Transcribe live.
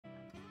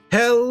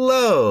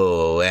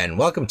Hello and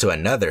welcome to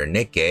another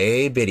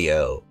Nikke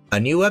video. A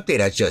new update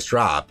has just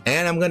dropped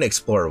and I'm going to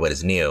explore what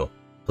is new.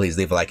 Please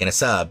leave a like and a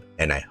sub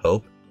and I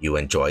hope you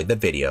enjoyed the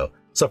video.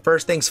 So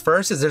first things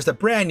first is there's a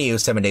brand new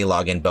 7-day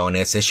login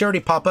bonus. It should already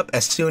pop up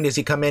as soon as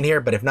you come in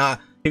here, but if not,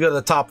 you go to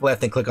the top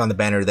left and click on the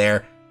banner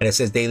there and it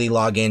says daily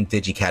login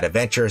DigiCat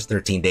Adventures,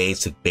 13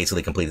 days to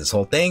basically complete this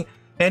whole thing.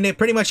 And it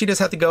pretty much you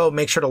just have to go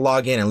make sure to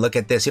log in and look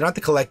at this. You don't have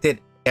to collect it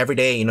every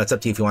day, you know, it's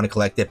up to you if you want to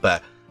collect it,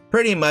 but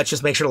pretty much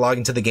just make sure to log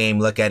into the game,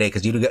 look at it,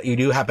 because you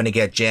do happen to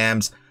get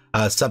gems,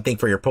 something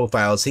for your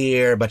profiles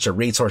here, a bunch of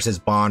resources,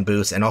 bond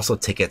boosts, and also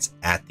tickets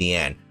at the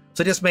end.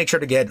 So just make sure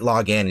to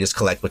log in and just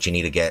collect what you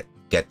need to get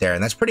there,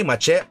 and that's pretty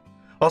much it.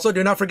 Also,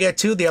 do not forget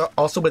too,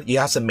 you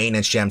have some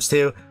maintenance gems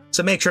too,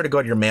 so make sure to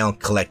go to your mail and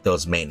collect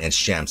those maintenance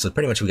gems. So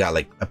pretty much we got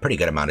like a pretty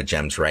good amount of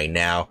gems right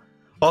now.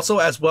 Also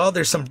as well,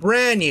 there's some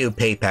brand new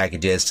pay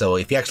packages, so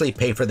if you actually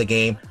pay for the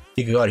game,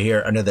 you can go out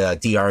here under the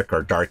D.Ark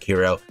or Dark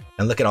Hero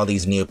and look at all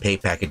these new pay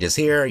packages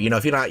here. You know,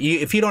 if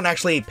you don't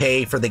actually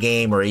pay for the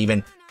game, or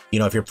even, you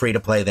know, if you're free to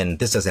play, then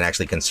this doesn't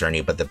actually concern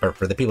you. But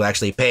for the people who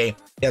actually pay,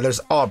 yeah, there's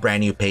all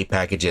brand new pay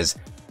packages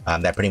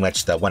that pretty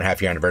much the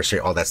 1.5 year anniversary,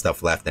 all that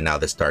stuff left, and now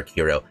this Dark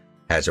Hero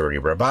has already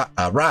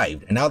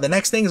arrived. And now the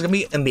next thing is gonna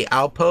be in the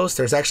Outpost.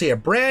 There's actually a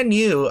brand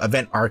new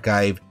event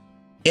archive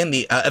in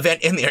the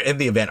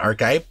event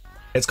archive.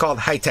 It's called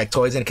Hightech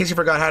Toys. And in case you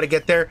forgot how to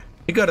get there,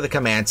 you go to the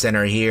command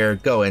center here,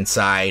 go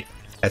inside.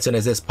 As soon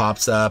as this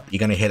pops up, you're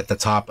going to hit at the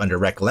top under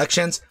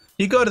Recollections.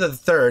 You go to the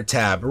third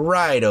tab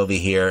right over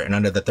here, and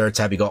under the third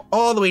tab, you go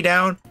all the way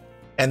down,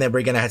 and then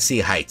we're going to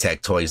see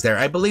Hightech Toys there.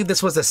 I believe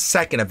this was the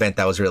second event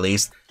that was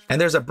released, and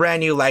there's a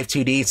brand new Live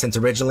 2D, since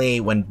originally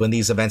when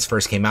these events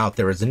first came out,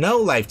 there was no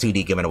Live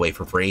 2D given away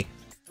for free.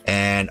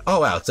 And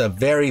oh wow, it's a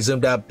very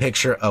zoomed up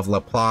picture of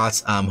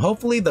Laplace.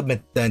 Hopefully the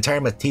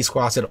entire Matisse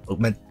squad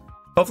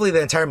Hopefully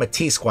the entire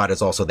Matisse squad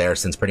is also there,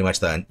 since pretty much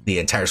the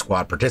entire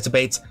squad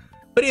participates.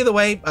 But either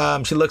way,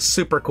 she looks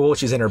super cool.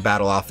 She's in her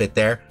battle outfit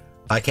there.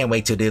 I can't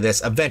wait to do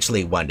this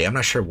eventually one day. I'm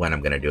not sure when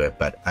I'm going to do it,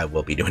 but I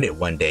will be doing it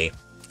one day.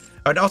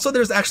 And also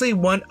there's actually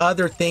one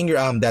other thing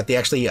that they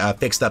actually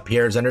fixed up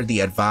here is under the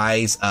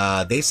advise.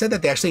 They said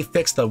that they actually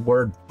fixed the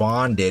word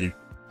bonded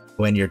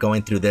when you're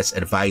going through this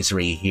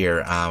advisory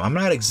here. I'm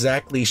not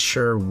exactly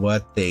sure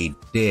what they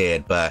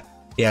did, but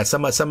yeah,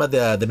 some of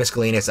the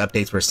miscellaneous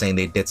updates were saying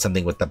they did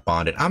something with the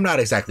bonded. I'm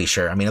not exactly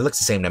sure. I mean, it looks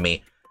the same to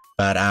me,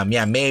 but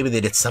yeah, maybe they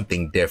did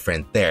something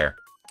different there.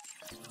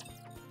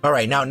 All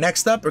right, now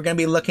next up, we're going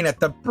to be looking at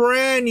the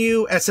brand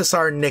new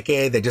SSR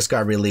Nikke that just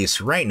got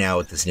released right now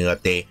with this new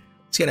update.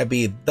 It's going to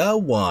be the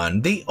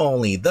one, the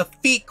only, the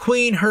feet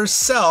queen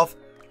herself,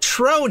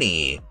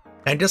 Trony.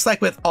 And just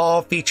like with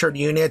all featured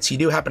units, you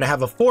do happen to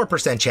have a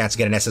 4% chance to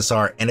get an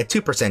SSR and a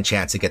 2%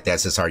 chance to get the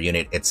SSR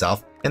unit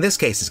itself. In this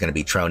case, it's going to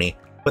be Trony.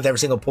 With every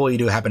single pull, you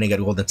do happen to get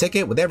a golden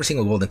ticket. With every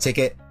single golden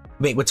ticket,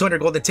 with 200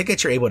 golden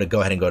tickets, you're able to go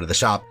ahead and go to the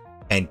shop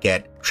and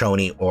get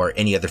Trony or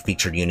any other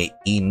featured unit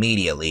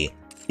immediately.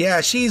 Yeah,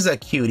 she's a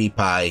cutie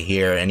pie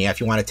here. And yeah, if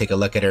you want to take a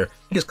look at her,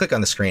 you just click on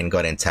the screen and go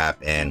ahead and tap,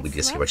 and we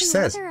just hear what she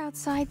says.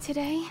 Outside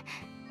today.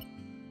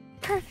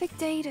 Perfect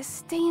day to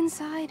stay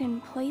inside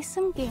and play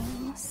some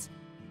games.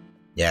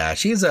 Yeah,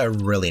 she's a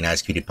really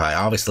nice cutie pie.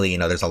 Obviously, you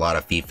know, there's a lot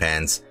of Feet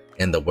fans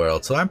in the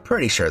world, so I'm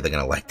pretty sure they're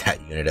gonna like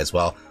that unit as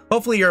well.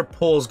 Hopefully your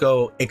pulls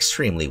go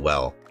extremely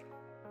well.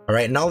 All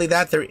right, not only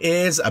that, there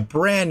is a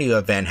brand new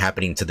event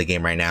happening to the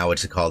game right now,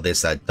 which is called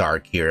this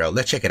Dark Hero.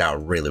 Let's check it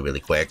out really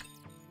quick.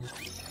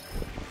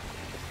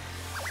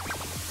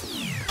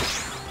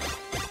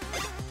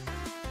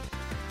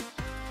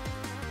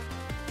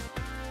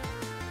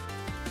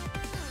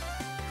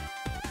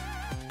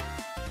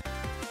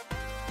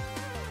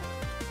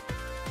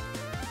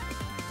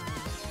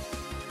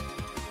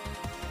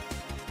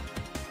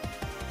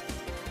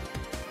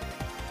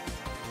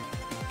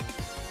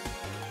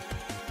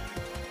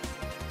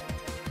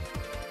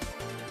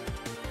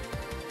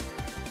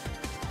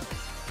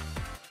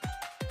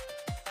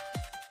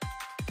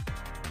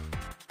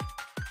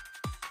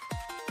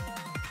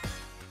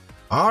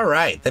 All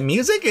right, the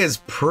music is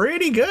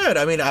pretty good.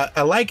 I mean,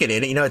 I like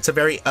it. You know, it's a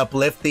very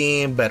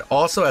uplifting, but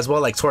also as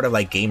well, like sort of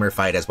like gamer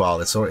fight as well.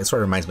 It sort of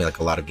reminds me like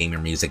a lot of gamer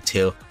music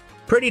too.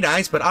 Pretty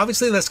nice, but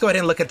obviously let's go ahead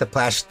and look at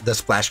the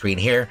splash screen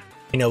here.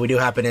 You know, we do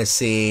happen to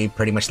see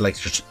pretty much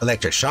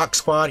electric shock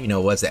squad. You know,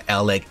 was the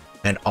elegg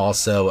and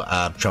also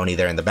Trony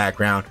there in the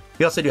background.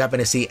 We also do happen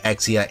to see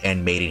Exia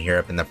and Maiden here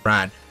up in the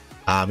front.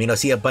 You know,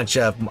 see a bunch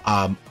of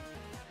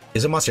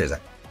is it monster? Is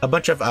that? A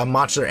bunch of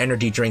monster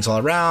energy drinks all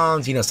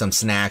around, you know, some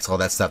snacks, all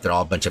that stuff. They're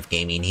all a bunch of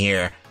gaming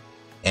here.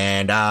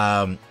 And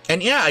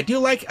yeah, I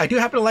do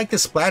happen to like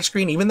this splash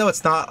screen, even though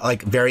it's not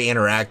like very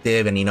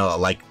interactive and, you know,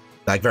 like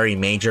very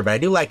major, but I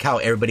do like how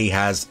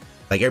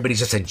everybody's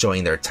just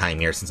enjoying their time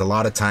here, since a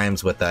lot of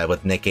times with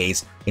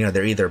Nikkes, you know,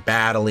 they're either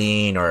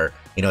battling or,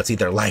 you know, it's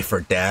either life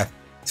or death.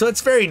 So it's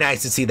very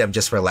nice to see them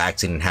just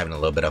relaxing and having a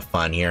little bit of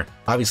fun here.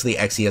 Obviously,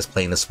 Exia is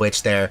playing the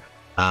Switch there.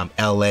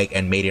 Elegg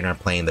and Maiden are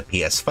playing the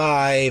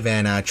PS5,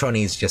 and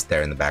Trony's just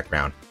there in the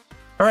background.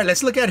 Alright,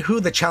 let's look at who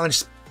the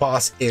challenge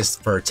boss is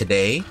for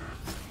today.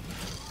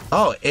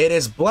 Oh, it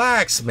is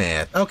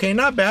Blacksmith. Okay,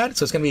 not bad.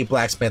 So it's going to be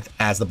Blacksmith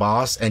as the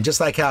boss. And just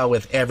like how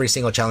with every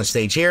single challenge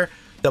stage here,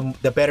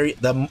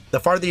 the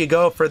farther you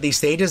go for these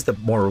stages, the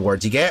more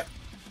rewards you get.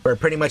 Where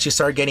pretty much you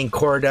start getting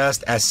core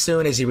dust as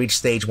soon as you reach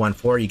stage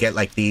 1-4. You get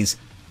like these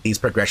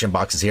progression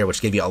boxes here,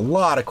 which give you a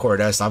lot of core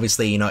dust.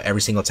 Obviously, you know,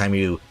 every single time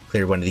you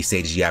clear one of these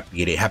stages, you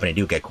happen to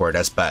do get core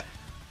dust. But,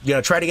 you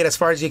know, try to get as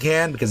far as you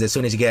can, because as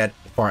soon as you get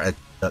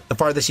the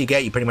farthest you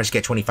get, you pretty much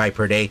get 25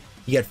 per day.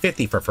 You get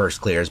 50 for first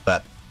clears,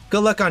 but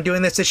good luck on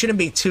doing this. It shouldn't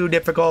be too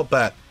difficult,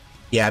 but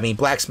yeah, I mean,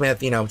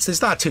 Blacksmith, you know,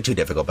 it's not too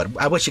difficult, but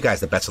I wish you guys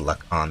the best of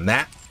luck on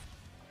that.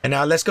 And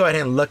now let's go ahead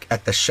and look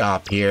at the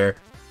shop here.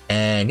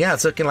 And yeah,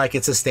 it's looking like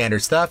it's the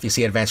standard stuff. You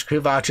see advanced crew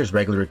vouchers,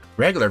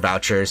 regular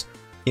vouchers,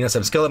 you know,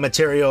 some skillet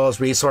materials,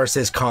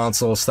 resources,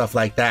 consoles, stuff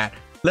like that.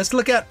 Let's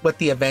look at what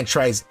the event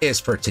prize is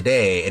for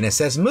today. And it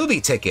says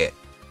movie ticket.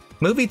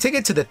 Movie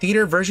ticket to the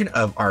theater version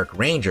of Arc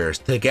Rangers.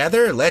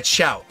 Together, let's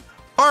shout,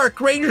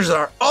 Arc Rangers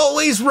are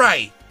always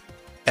right.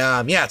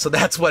 Yeah, so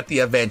that's what the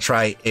event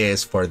try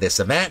is for this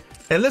event.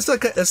 And let's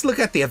look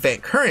at the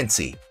event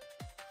currency.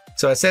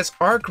 So it says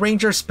Arc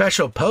Ranger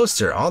special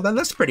poster. Oh,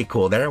 that's pretty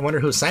cool there. I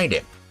wonder who signed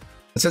it.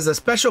 It says a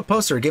special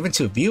poster given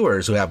to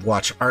viewers who have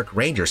watched Arc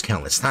Rangers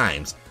countless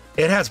times.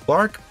 It has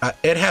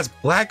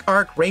Black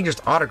Arc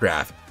Rangers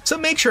autograph, so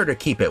make sure to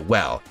keep it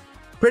well.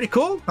 Pretty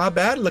cool, not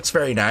bad, looks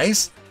very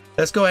nice.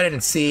 Let's go ahead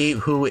and see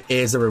who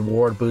is the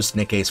reward boost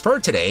Nikkes for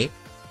today.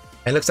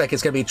 It looks like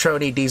it's going to be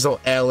Trony, Diesel,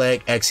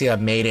 elegg, Exia,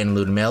 Maiden, and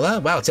Ludmilla.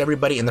 Wow, it's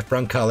everybody in the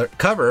front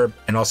cover,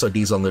 and also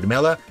Diesel and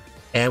Ludmilla.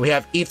 And we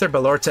have Ether,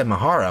 Balorta, and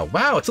Mahara.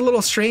 Wow, it's a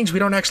little strange we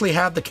don't actually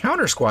have the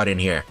counter squad in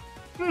here.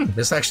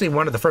 This is actually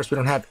one of the first we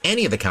don't have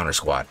any of the counter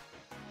squad.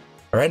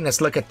 All right,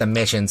 let's look at the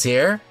missions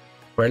here.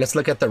 All right, let's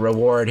look at the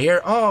reward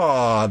here.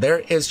 Oh, there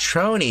is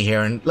Trony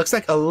here, and looks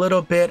like a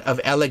little bit of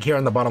elegg here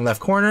in the bottom left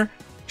corner.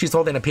 She's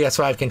holding a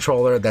PS5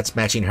 controller that's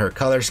matching her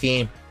color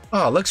scheme.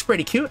 Oh, looks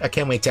pretty cute. I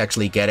can't wait to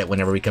actually get it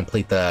whenever we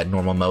complete the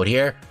normal mode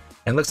here.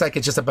 And looks like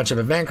it's just a bunch of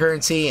event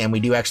currency, and we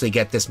do actually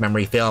get this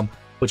memory film,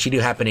 which you do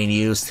happen to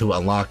use to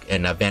unlock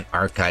an event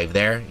archive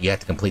there. You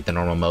have to complete the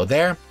normal mode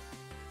there.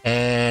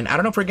 And I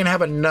don't know if we're going to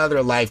have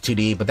another live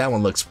 2D, but that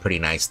one looks pretty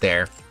nice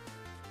there.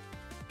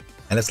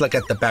 And let's look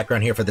at the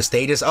background here for the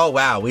stages. Oh,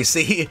 wow. We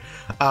see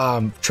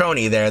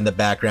Trony there in the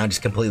background,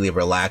 just completely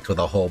relaxed with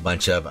a whole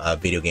bunch of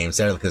video games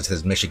there. Look, it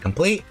says mission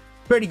complete.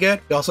 Pretty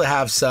good. We also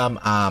have some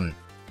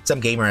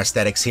gamer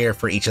aesthetics here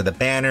for each of the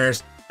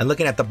banners. And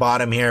looking at the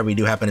bottom here, we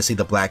do happen to see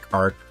the Black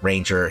Arc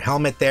Ranger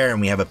helmet there,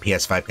 and we have a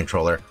PS5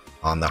 controller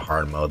on the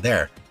hard mode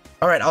there.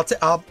 All right,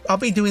 I'll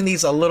be doing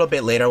these a little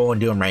bit later. I won't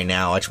do them right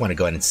now. I just want to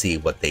go ahead and see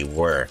what they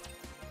were.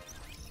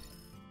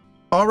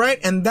 All right,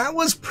 and that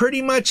was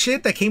pretty much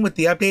it that came with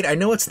the update. I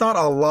know it's not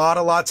a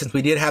lot since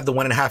we did have the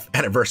 1.5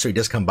 anniversary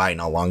just come by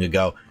not long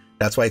ago.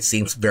 That's why it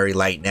seems very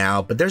light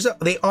now. But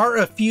they are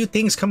a few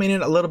things coming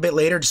in a little bit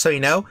later, just so you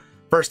know.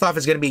 First off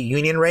is going to be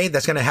Union Raid.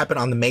 That's going to happen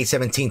on the May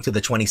 17th to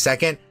the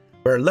 22nd,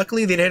 where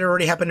luckily they did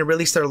already happen to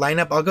release their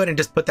lineup. I'll go ahead and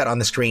just put that on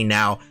the screen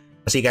now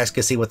so you guys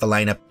can see what the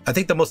lineup. I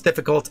think the most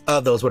difficult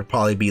of those would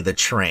probably be the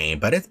train.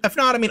 But if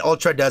not, I mean,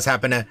 Ultra does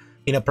happen to,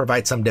 you know,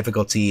 provide some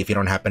difficulty if you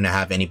don't happen to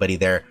have anybody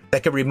there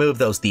that could remove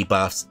those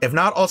debuffs. If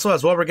not, also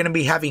as well, we're going to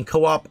be having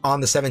co-op on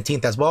the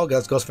 17th as well.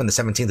 It goes from the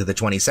 17th to the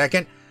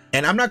 22nd.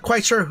 And I'm not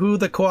quite sure who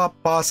the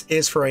co-op boss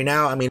is for right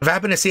now. I mean, if I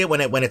happen to see it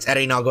when it's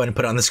editing, I'll go ahead and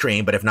put it on the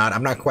screen. But if not,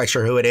 I'm not quite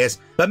sure who it is.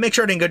 But make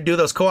sure to go do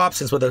those co-ops,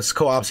 since with those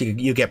co-ops,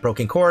 you get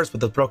broken cores. With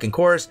those broken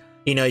cores,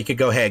 you know, you could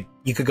go ahead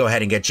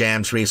and get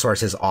gems,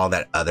 resources, all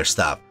that other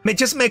stuff.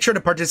 Just make sure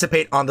to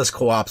participate on those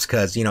co-ops,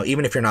 because, you know,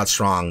 even if you're not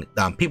strong,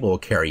 people will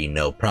carry you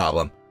no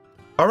problem.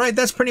 All right,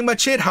 that's pretty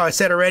much it. How I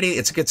said already,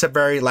 it's a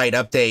very light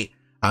update.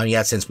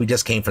 Yeah, since we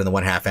just came from the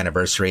 1.5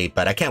 anniversary,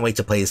 but I can't wait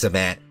to play this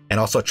event and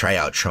also try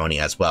out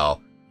Trony as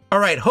well. All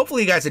right,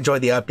 hopefully you guys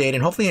enjoyed the update,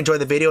 and hopefully you enjoyed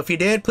the video. If you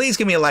did, please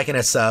give me a like and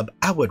a sub.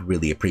 I would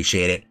really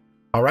appreciate it.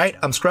 All right,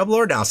 I'm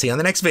Scrublord, and I'll see you on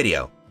the next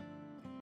video.